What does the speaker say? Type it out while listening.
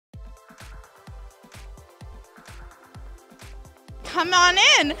come on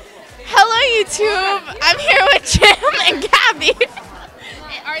in. Hello, YouTube. I'm here with Jim and Gabby.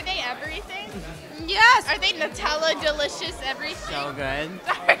 Are they everything? Yes. Are they Nutella delicious everything? So good.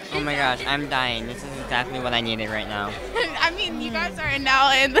 Oh my gosh, I'm dying. This is exactly what I needed right now. I mean, you guys are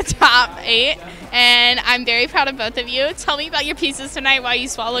now in the top 8, and I'm very proud of both of you. Tell me about your pieces tonight while you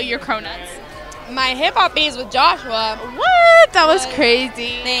swallow your cronuts. My hip-hop piece with Joshua. What? That was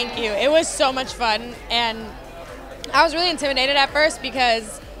crazy. Thank you. It was so much fun, and I was really intimidated at first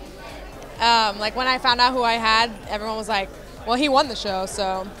because, like, when I found out who I had, everyone was like, well, he won the show,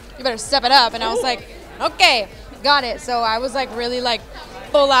 so you better step it up. And I was like, okay, got it. So I was, like, really, like,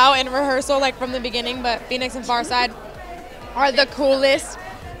 full out in rehearsal, like, from the beginning. But Phoenix and Farside are the coolest.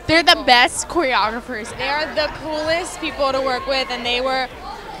 They're the best choreographers. They are the coolest people to work with, and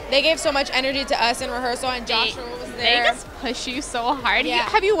they gave so much energy to us in rehearsal, and Joshua was there. They just push you so hard. Yeah.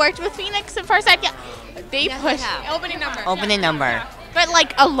 Have you worked with Phoenix and Farside? Yeah. They push. Opening number. Opening number. But,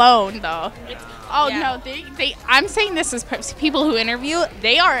 like, alone, though. Oh, Yeah. no, I'm saying this as people who interview,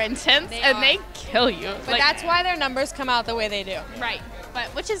 they are intense, they kill you. But that's why their numbers come out the way they do. Right, but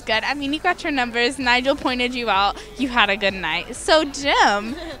which is good. I mean, you got your numbers. Nigel pointed you out. You had a good night. So,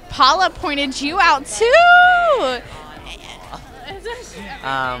 Jim, Paula pointed you out, too.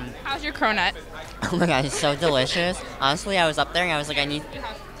 How's your cronut? Oh my gosh, it's so delicious. Honestly, I was up there and I was like,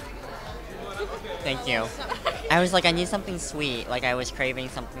 Thank you. I was like, I need something sweet. Like, I was craving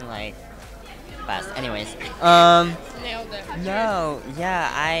something like best. Anyways, Nailed it. no,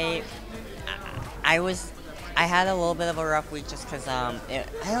 yeah, I had a little bit of a rough week just because I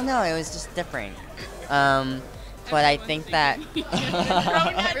don't know, it was just different. But I think that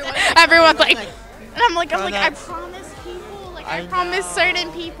Everyone's like, and I'm like, I promise people, I promise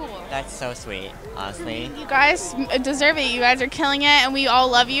certain people. That's so sweet, honestly. You guys deserve it. You guys are killing it, and we all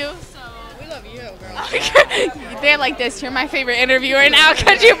love you. We love you, girl. They're like this. You're my favorite interviewer now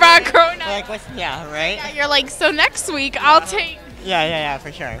because you brought cronut. Like, yeah, right? Yeah, you're like, so next week I'll take. Yeah,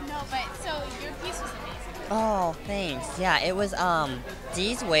 for sure. No, but so your piece was amazing. Oh, thanks. Yeah, it was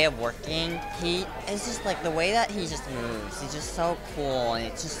Dee's way of working. It's just like the way that he just moves. He's just so cool and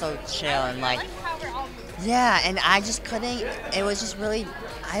it's just so chill and like. I like how we're all moving. Yeah, and I just couldn't. It was just really.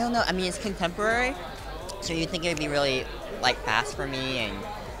 I don't know. I mean, it's contemporary, so you'd think it would be really like fast for me and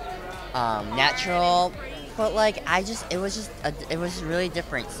natural, but like it was really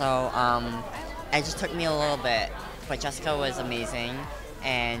different. So it just took me a little bit. But Jessica was amazing,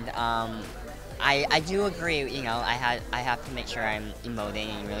 and I do agree. You know, I have to make sure I'm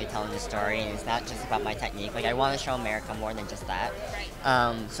emoting and really telling the story, and it's not just about my technique. Like I want to show America more than just that.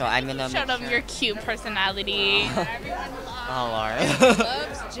 So I'm gonna show them your cute personality. Oh Lord.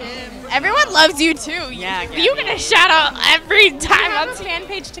 Loves Jim. Everyone loves you too. Yeah, You're gonna shout out every time. We have a fan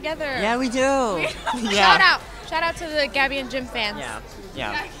page together. Yeah, we do. Yeah. Shout out to the Gabby and Jim fans.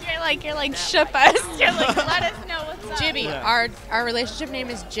 Yeah. You're like ship us. You're like let us know what's up. Jibby. Yeah. Our relationship name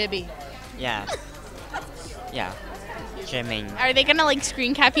is Jibby. Yeah. Jimming. Are they gonna like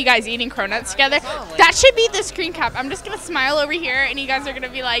screen cap you guys eating cronuts together? That should be the screen cap. I'm just gonna smile over here, and you guys are gonna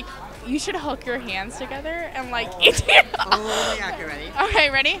be like, you should hook your hands together and like eat it. Oh my God, ready? Okay,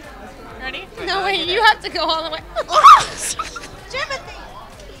 ready? Ready? No, wait, you have to go all the way. Timothy.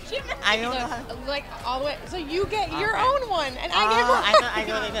 I don't know. Like all the way. So you get your own one, and I get one. I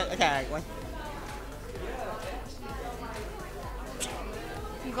know like that. Okay, one.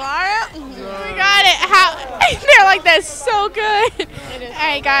 Got it? We got it. How? They're like, that's so good. All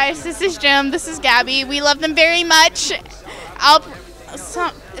right, guys, this is Jim. This is Gabby. We love them very much. At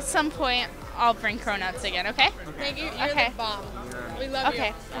some point, I'll bring cronuts again, okay? Thank you. You're the bomb. We love you.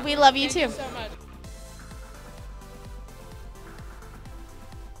 Okay, we love you too. Thank you so much.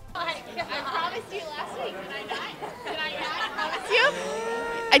 I promised you last week. Did I not promise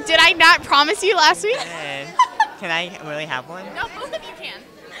you? Did I not promise you last week? Can I really have one? No, both of you can.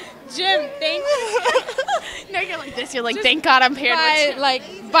 Jim, thank you. No, you're like this. You're like, thank God I'm paired with you. Like,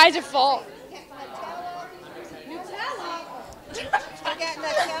 by default.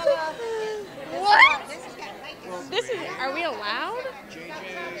 What? Are we allowed?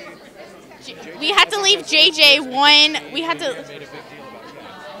 We had to leave JJ one. We had to.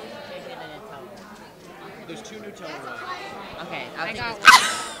 There's 2 Nutella ones. Okay, I got one.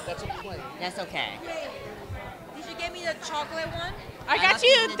 That's a plate. That's okay. Did you get me the chocolate one? I got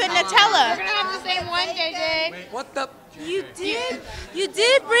you the We're Nutella. gonna have the same one, JJ. Wait, what the? You did. You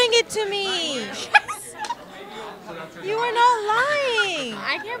did bring it to me. You are not lying.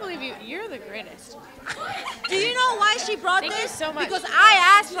 I can't believe you. You're the greatest. Do you know why she brought Thank you this? so much. Because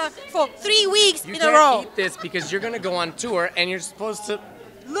I asked for 3 weeks You in a can't row. eat this because you're gonna go on tour and you're supposed to.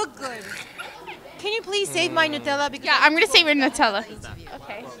 Look good. Can you please save my Nutella? Because Yeah, I'm gonna save your Nutella.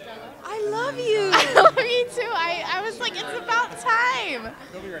 Okay. I love you. I love you too. I was like, it's about time.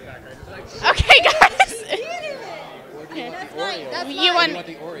 Okay, guys. That's mine. That's You mine. want? You want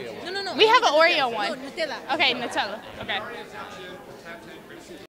the Oreo one? No. We have an Oreo one. No, Nutella. Okay, Nutella. Okay.